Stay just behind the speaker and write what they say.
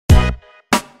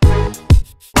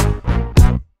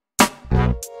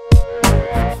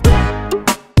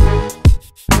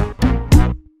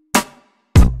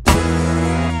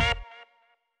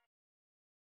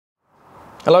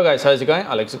Hello guys, how's it going?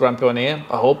 Alex the Grandpa here.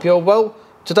 I hope you're well.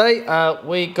 Today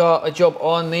we got a job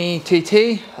on the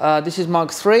TT. This is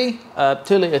Mark 3,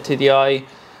 2-litre TDI,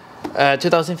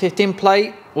 2015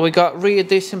 plate. We got rear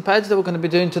disc and pads that we're going to be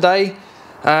doing today.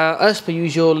 As per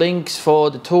usual, links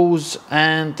for the tools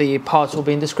and the parts will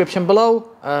be in the description below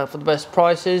for the best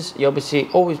prices. You obviously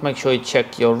always make sure you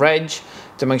check your reg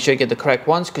to make sure you get the correct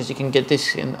ones, because you can get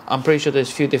this in, I'm pretty sure there's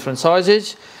a few different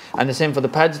sizes. And the same for the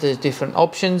pads, there's different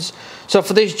options. So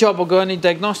for this job, we're going to need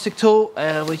diagnostic tool,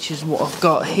 which is what I've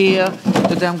got here.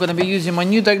 Today I'm going to be using my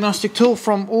new diagnostic tool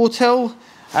from Autel.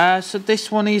 So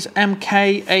this one is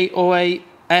MK3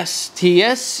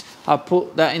 I'll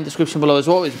put that in the description below as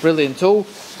well. It's a brilliant tool.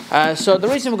 So the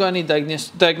reason we're going to need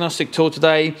diagnostic tool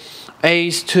today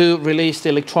is to release the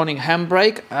electronic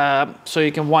handbrake, so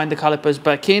you can wind the calipers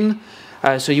back in.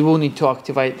 So you will need to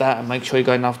activate that and make sure you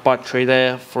got enough battery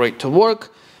there for it to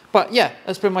work. But yeah,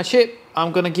 that's pretty much it.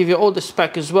 I'm going to give you all the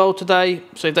spec as well today.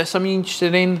 So if there's something you're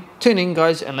interested in, tune in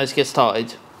guys and let's get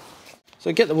started.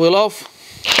 So get the wheel off.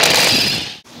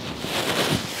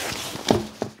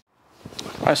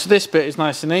 Right, so this bit is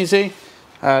nice and easy.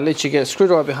 Literally get a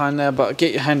screwdriver behind there, but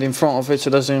get your hand in front of it so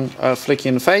it doesn't flick you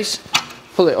in the face.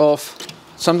 Pull it off.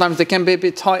 Sometimes they can be a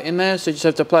bit tight in there, so you just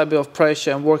have to apply a bit of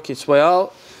pressure and work its way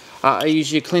out. I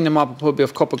usually clean them up and put a bit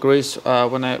of copper grease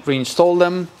when I reinstall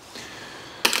them.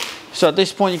 So at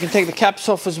this point you can take the caps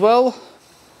off as well.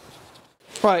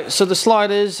 Right, so the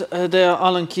sliders, they're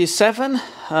Allan key 7.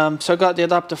 So I got the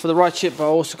adapter for the ratchet, but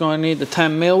I'm also going to need the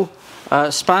 10mm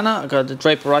spanner. I got the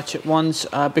Draper ratchet ones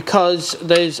because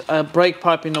there's a brake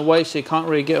pipe in the way, so you can't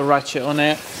really get a ratchet on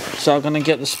it. So I'm going to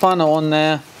get the spanner on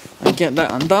there and get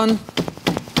that undone.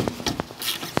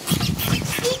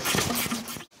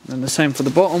 And the same for the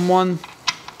bottom one.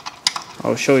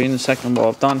 I'll show you in a second what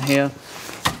I've done here.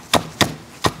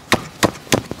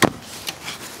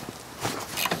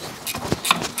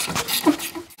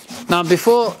 Now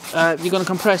before you're going to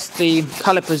compress the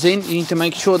calipers in, you need to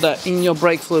make sure that in your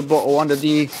brake fluid bottle under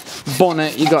the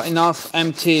bonnet you got enough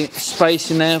empty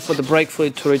space in there for the brake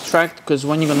fluid to retract, because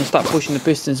when you're going to start pushing the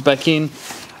pistons back in,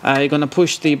 you're going to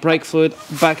push the brake fluid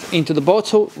back into the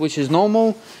bottle, which is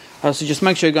normal. So just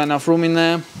make sure you got enough room in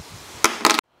there.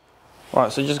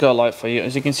 Right, so just got a light for you.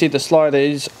 As you can see, the slider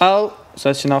is out, so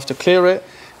that's enough to clear it.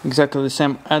 Exactly the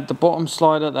same at the bottom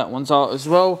slider, that one's out as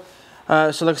well.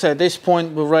 So like I said, at this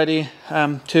point we're ready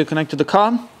to connect to the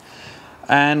car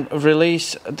and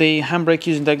release the handbrake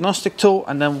using diagnostic tool,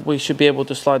 and then we should be able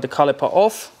to slide the caliper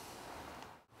off.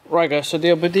 Right guys, so the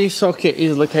OBD socket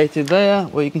is located there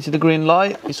where you can see the green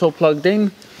light. It's all plugged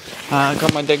in.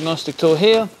 Got my diagnostic tool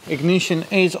here. Ignition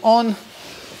is on.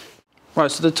 Right,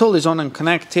 so the tool is on and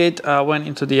connected. Went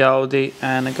into the Audi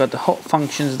and I got the hot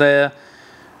functions there.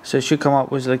 So it should come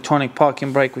up with electronic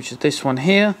parking brake, which is this one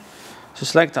here. So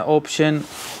select that option,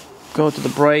 go to the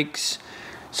brakes.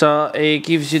 So it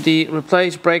gives you the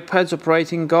replace brake pads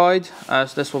operating guide. So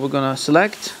that's what we're going to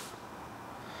select.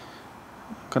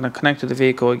 Going to connect to the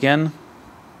vehicle again.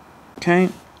 Okay.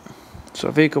 So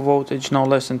vehicle voltage no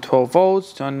less than 12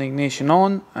 volts. Turn the ignition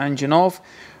on, engine off.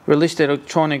 Release the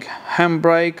electronic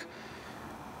handbrake.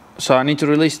 So I need to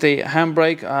release the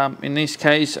handbrake in this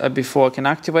case before I can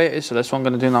activate it. So that's what I'm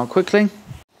going to do now quickly.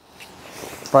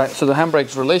 Right, so the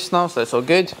handbrake's released now, so that's all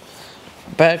good.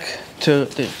 Back to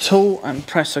the tool and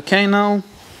press OK now.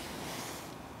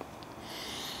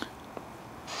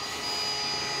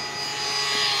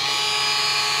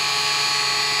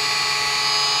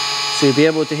 So you'll be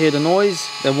able to hear the noise.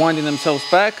 They're winding themselves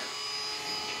back.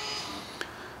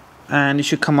 And it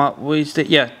should come up with the,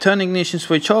 yeah, turn ignition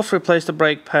switch off, replace the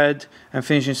brake pad and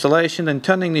finish installation, then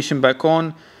turn the ignition back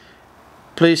on.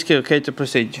 Please click OK to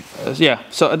proceed. Yeah,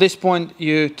 so at this point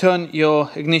you turn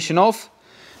your ignition off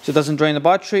so it doesn't drain the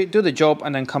battery, do the job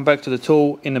and then come back to the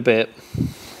tool in a bit.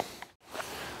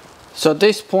 So at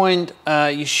this point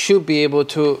you should be able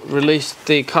to release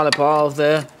the caliper out of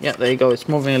there. Yeah, there you go, it's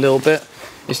moving a little bit.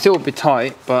 It's still a bit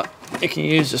tight, but you can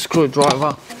use a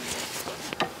screwdriver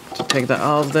to take that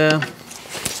out of there.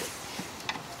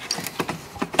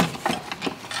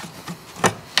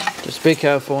 Just be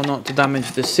careful not to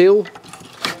damage the seal.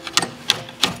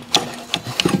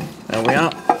 There we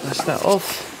are, that's that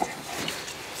off.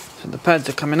 So the pads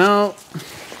are coming out.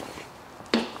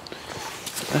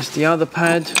 That's the other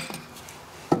pad.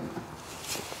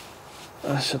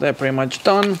 So they're pretty much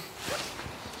done.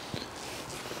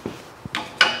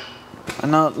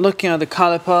 And now looking at the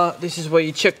caliper, this is where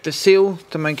you check the seal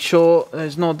to make sure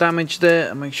there's no damage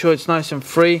there and make sure it's nice and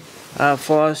free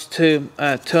for us to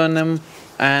turn them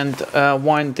and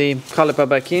wind the caliper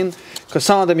back in, because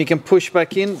some of them you can push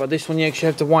back in, but this one you actually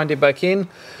have to wind it back in,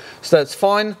 so that's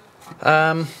fine.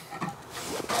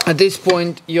 At this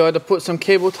point you either put some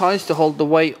cable ties to hold the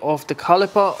weight of the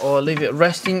caliper or leave it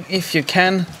resting if you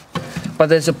can, but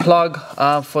there's a plug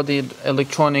for the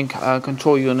electronic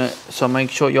control unit, so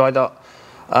make sure you either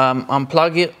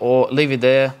unplug it or leave it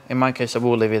there. In my case I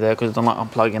will leave it there because I don't like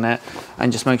unplugging it,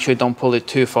 and just make sure you don't pull it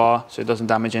too far so it doesn't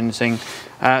damage anything.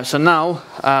 So now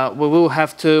we will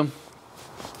have to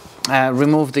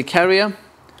remove the carrier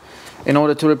in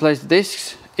order to replace the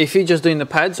discs. If you're just doing the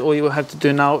pads, all you will have to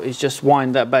do now is just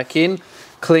wind that back in,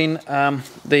 clean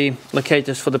the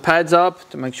locators for the pads up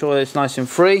to make sure it's nice and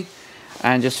free,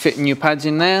 and just fit new pads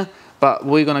in there. But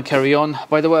we're going to carry on.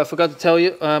 By the way, I forgot to tell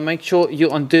you, make sure you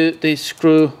undo this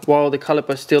screw while the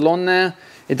caliper is still on there.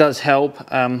 It does help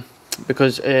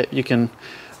because you can,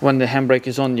 when the handbrake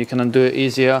is on, you can undo it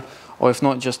easier. Or if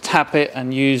not, just tap it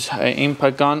and use an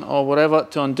impact gun or whatever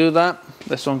to undo that.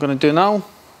 That's what I'm going to do now.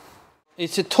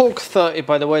 It's a torx 30,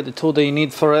 by the way, the tool that you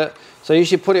need for it. So you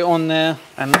usually put it on there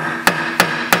and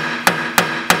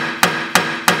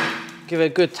give it a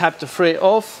good tap to free it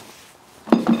off.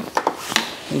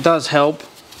 It does help.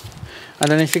 And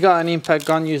then if you got an impact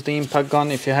gun, use the impact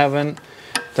gun. If you haven't,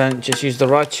 then just use the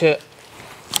ratchet.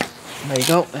 There you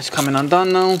go, it's coming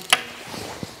undone now.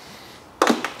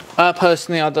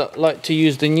 Personally, I'd like to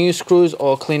use the new screws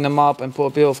or clean them up and put a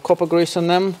bit of copper grease on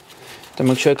them to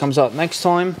make sure it comes out next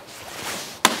time.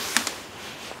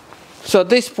 So at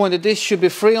this point the disc should be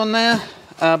free on there,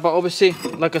 but obviously,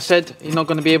 like I said, you're not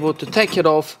going to be able to take it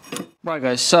off. Right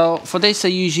guys, so for this I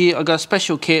got a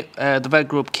special kit, the Vet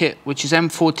Group kit, which is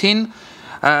M14.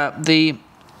 The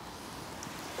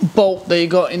bolt that you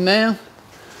got in there,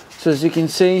 so as you can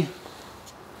see,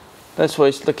 that's where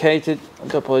it's located. I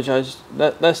do apologize,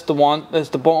 that's the one, that's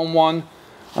the bottom one,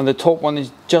 and the top one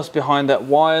is just behind that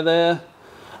wire there.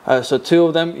 So two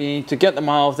of them, you need to get them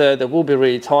out of there. They will be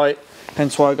really tight,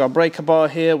 hence why I got a breaker bar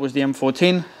here with the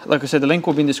M14. Like I said, the link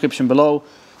will be in the description below.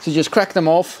 So just crack them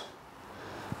off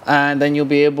and then you'll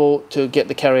be able to get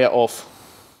the carrier off.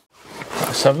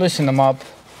 So I've loosened them up.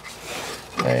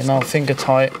 They're now finger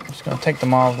tight. I'm just going to take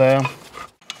them out of there.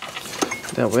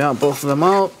 There we are, both of them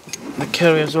out. The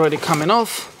carrier's already coming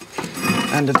off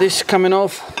and the disc coming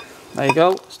off. There you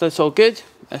go, so that's all good,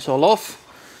 that's all off.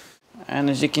 And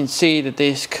as you can see, the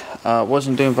disc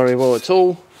wasn't doing very well at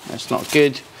all. That's not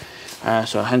good,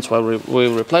 so hence why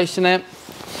we're replacing it.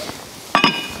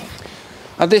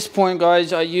 At this point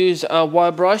guys, I use a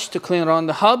wire brush to clean around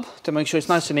the hub to make sure it's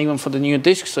nice and even for the new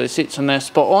disc, so it sits on there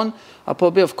spot on. I put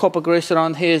a bit of copper grease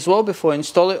around here as well before I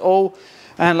install it all.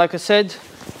 And like I said,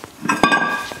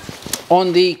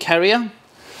 on the carrier,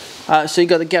 so you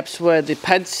got the gaps where the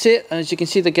pads sit, and as you can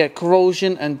see they get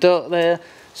corrosion and dirt there,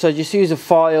 so just use a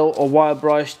file or wire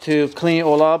brush to clean it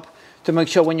all up to make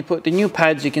sure when you put the new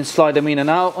pads you can slide them in and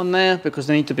out on there, because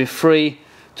they need to be free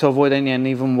to avoid any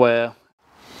uneven wear.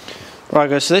 Right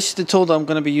guys, so this is the tool that I'm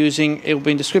going to be using. It will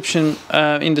be in description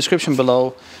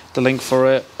below, the link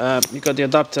for it. You got the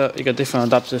adapter, you got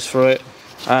different adapters for it.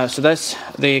 So that's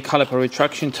the caliper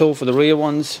retraction tool for the rear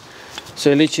ones.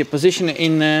 So you literally position it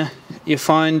in there, you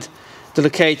find the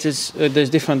locators, there's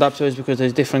different adapters because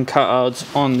there's different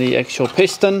cutouts on the actual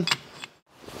piston.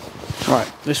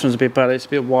 Right, this one's a bit better, it's a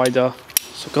bit wider.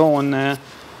 So go on there,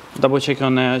 double check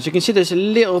on there. As you can see, there's a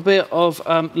little bit of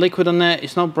liquid on there.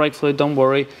 It's not brake fluid, don't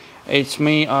worry. It's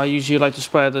me, I usually like to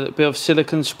spray a bit of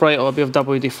silicone spray or a bit of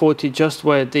WD-40 just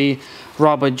where the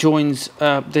rubber joins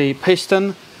the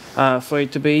piston, for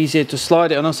it to be easier to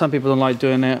slide it. I know some people don't like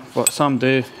doing it, but some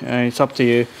do. It's up to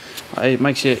you. It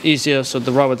makes it easier so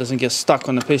the rubber doesn't get stuck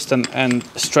on the piston and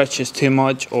stretches too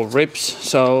much or rips.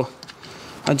 So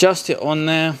adjust it on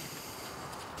there,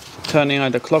 turning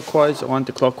either clockwise or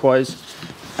anti-clockwise,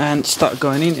 and start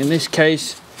going in. In this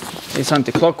case it's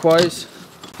anti-clockwise,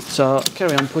 so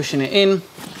carry on pushing it in.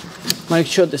 Make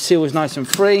sure the seal is nice and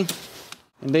free.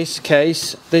 In this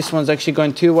case, this one's actually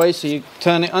going two ways, so you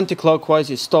turn it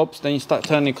anti-clockwise, it stops, then you start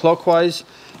turning clockwise,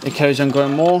 it carries on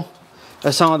going more.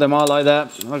 Some of them are like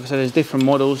that. Like I said, there's different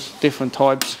models, different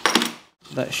types.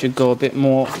 That should go a bit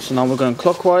more. So now we're going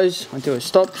clockwise until it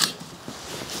stops.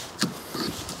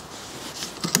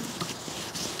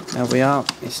 There we are,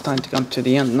 it's time to come to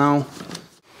the end now.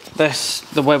 That's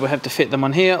the way we have to fit them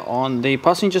on here, on the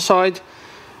passenger side.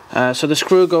 So the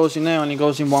screw goes in there and it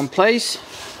goes in one place.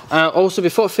 Also,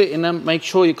 before fitting them, make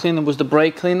sure you clean them with the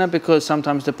brake cleaner, because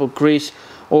sometimes they put grease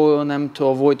oil on them to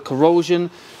avoid corrosion.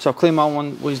 So I've cleaned my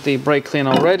one with the brake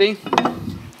cleaner already.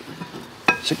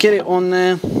 So get it on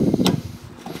there,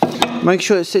 make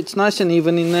sure it sits nice and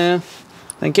even in there,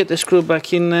 then get the screw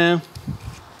back in there.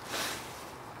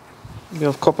 A bit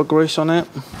of copper grease on it.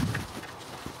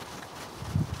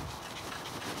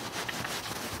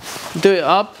 Do it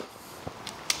up.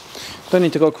 Don't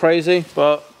need to go crazy,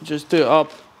 but just do it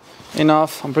up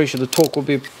enough. I'm pretty sure the torque will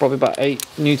be probably about 8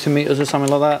 Newton meters or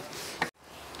something like that.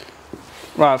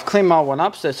 Right, I've cleaned my one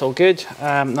up, so that's all good.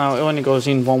 Now it only goes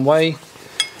in one way.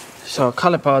 So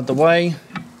caliper out the way.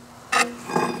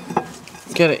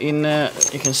 Get it in there.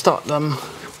 You can start them.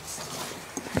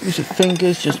 Use your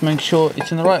fingers, just make sure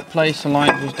it's in the right place,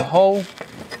 aligned with the hole.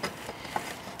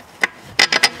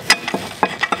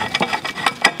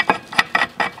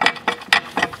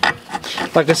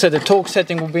 Like I said, the torque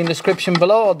setting will be in the description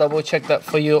below. I'll double check that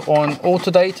for you on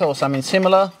Autodata or something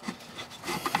similar.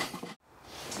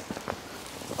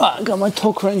 Right, I got my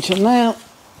torque wrench in there.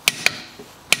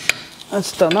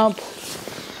 That's done up.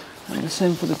 And the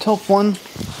same for the top one.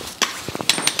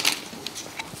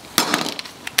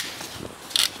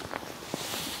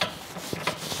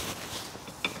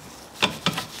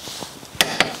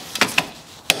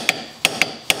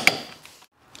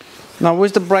 Now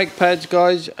with the brake pads,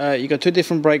 guys, you got 2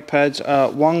 different brake pads.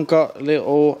 One got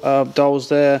little dowels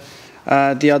there,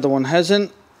 the other one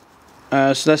hasn't.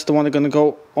 So that's the one that's going to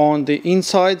go on the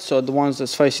inside, so the ones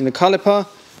that's facing the caliper,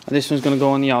 and this one's going to go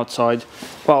on the outside.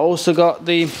 But I also got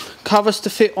the covers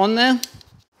to fit on there.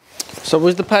 So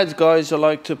with the pads, guys, I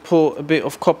like to put a bit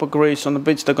of copper grease on the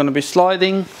bits that are going to be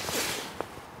sliding.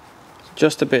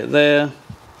 Just a bit there.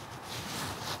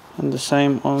 And the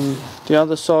same on the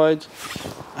other side.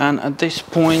 And at this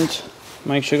point,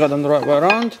 make sure you got them the right way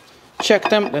around. Check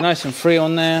them, they're nice and free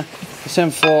on there. The same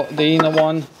for the inner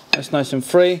one, that's nice and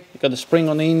free. You got the spring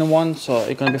on the inner one, so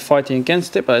you're going to be fighting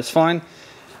against it, but it's fine.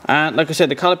 And like I said,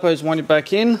 the caliper is winded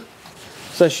back in,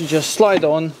 so you should just slide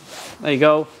on. There you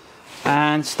go.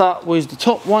 And start with the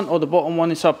top one or the bottom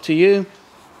one, it's up to you.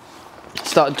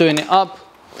 Start doing it up.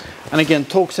 And again,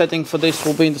 torque setting for this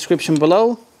will be in the description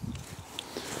below.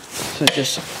 So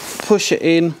just push it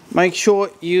in, make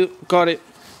sure you got it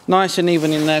nice and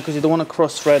even in there, because you don't want to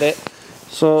cross thread it.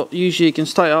 So usually you can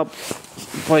start up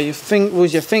by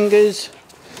with your fingers.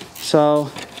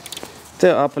 So do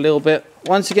it up a little bit.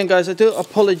 Once again, guys, I do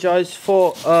apologize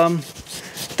for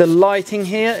the lighting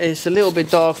here. It's a little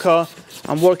bit darker.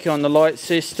 I'm working on the light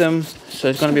system, so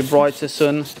it's going to be brighter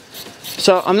soon.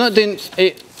 So I'm not doing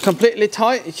it completely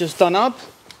tight, it's just done up.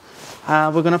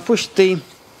 We're going to push the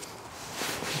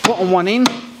bottom one in.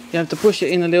 You have to push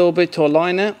it in a little bit to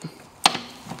align it.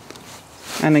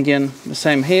 And again, the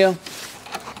same here.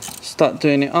 Start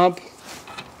doing it up.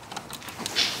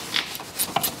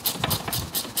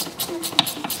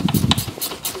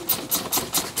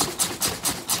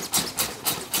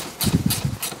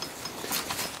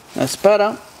 That's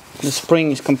better. The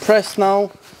spring is compressed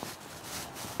now.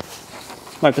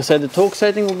 Like I said, the torque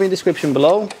setting will be in the description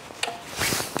below.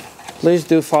 Please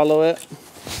do follow it.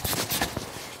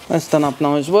 That's done up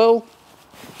now as well.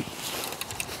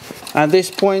 At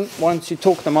this point, once you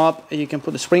torque them up, you can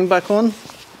put the spring back on.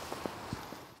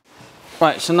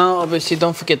 Right, so now obviously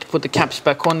don't forget to put the caps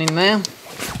back on in there.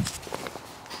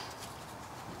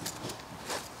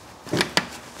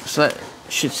 So that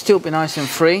should still be nice and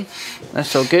free.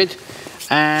 That's all good.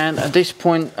 And at this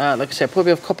point, like I said, put a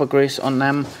bit of copper grease on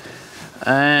them.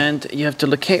 And you have to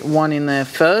locate one in there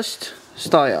first,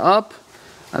 start it up,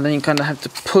 and then you kind of have to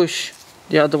push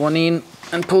the other one in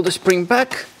and pull the spring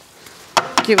back.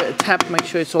 Give it a tap, make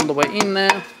sure it's all the way in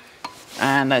there,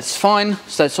 and that's fine.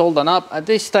 So that's all done up. At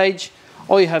this stage,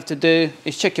 all you have to do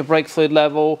is check your brake fluid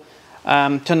level,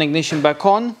 turn the ignition back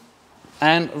on,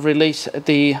 and release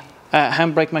the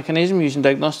handbrake mechanism using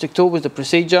Diagnostic tool with the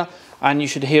procedure, and you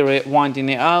should hear it winding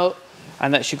it out,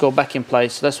 and that should go back in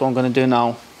place. So that's what I'm going to do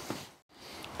now.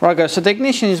 Right, guys, so the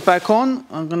ignition is back on.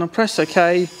 I'm going to press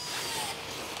OK.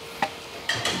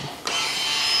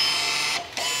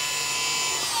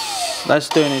 That's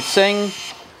doing its thing.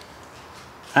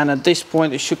 And at this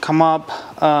point, it should come up.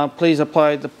 Please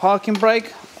apply the parking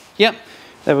brake. Yep,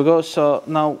 there we go. So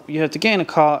now you have to get in a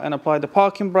car and apply the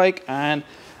parking brake, and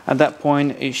at that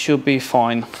point, it should be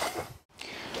fine.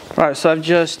 Right, so I've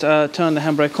just turned the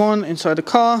handbrake on inside the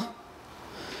car.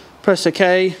 Press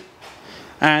OK.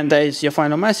 And there's your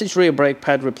final message, rear brake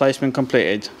pad replacement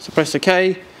completed. So press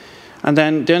OK, and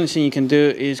then the only thing you can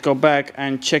do is go back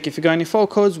and check if you got any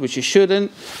fault codes, which you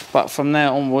shouldn't, but from there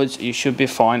onwards you should be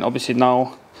fine. Obviously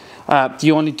now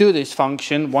you only do this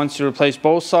function once you replace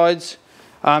both sides,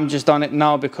 I'm just done it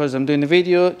now because I'm doing the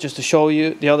video just to show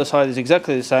you. The other side is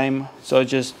exactly the same, so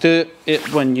just do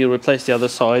it when you replace the other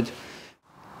side.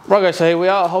 Right guys, so here we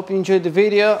are. I hope you enjoyed the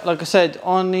video. Like I said,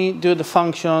 only do the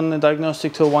function, the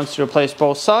diagnostic tool once you replace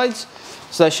both sides,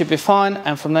 so that should be fine,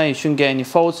 and from there you shouldn't get any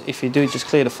faults. If you do, just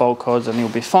clear the fault codes and you'll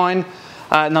be fine.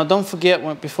 Now don't forget,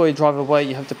 before you drive away,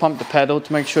 you have to pump the pedal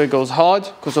to make sure it goes hard,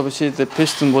 because obviously the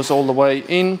piston was all the way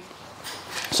in,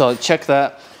 so check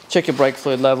that. Check your brake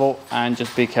fluid level and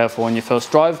just be careful when you first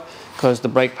drive, because the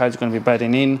brake pads are going to be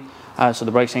bedding in, so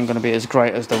the brakes ain't going to be as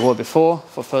great as they were before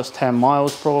for first 10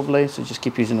 miles probably. So just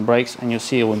keep using the brakes and you'll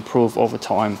see it will improve over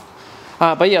time.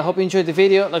 But yeah, I hope you enjoyed the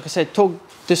video. Like I said, talk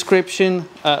description,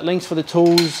 links for the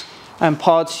tools and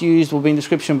parts used will be in the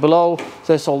description below, so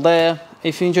that's all there.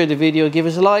 If you enjoyed the video, give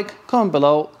us a like, comment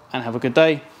below, and have a good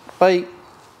day. Bye.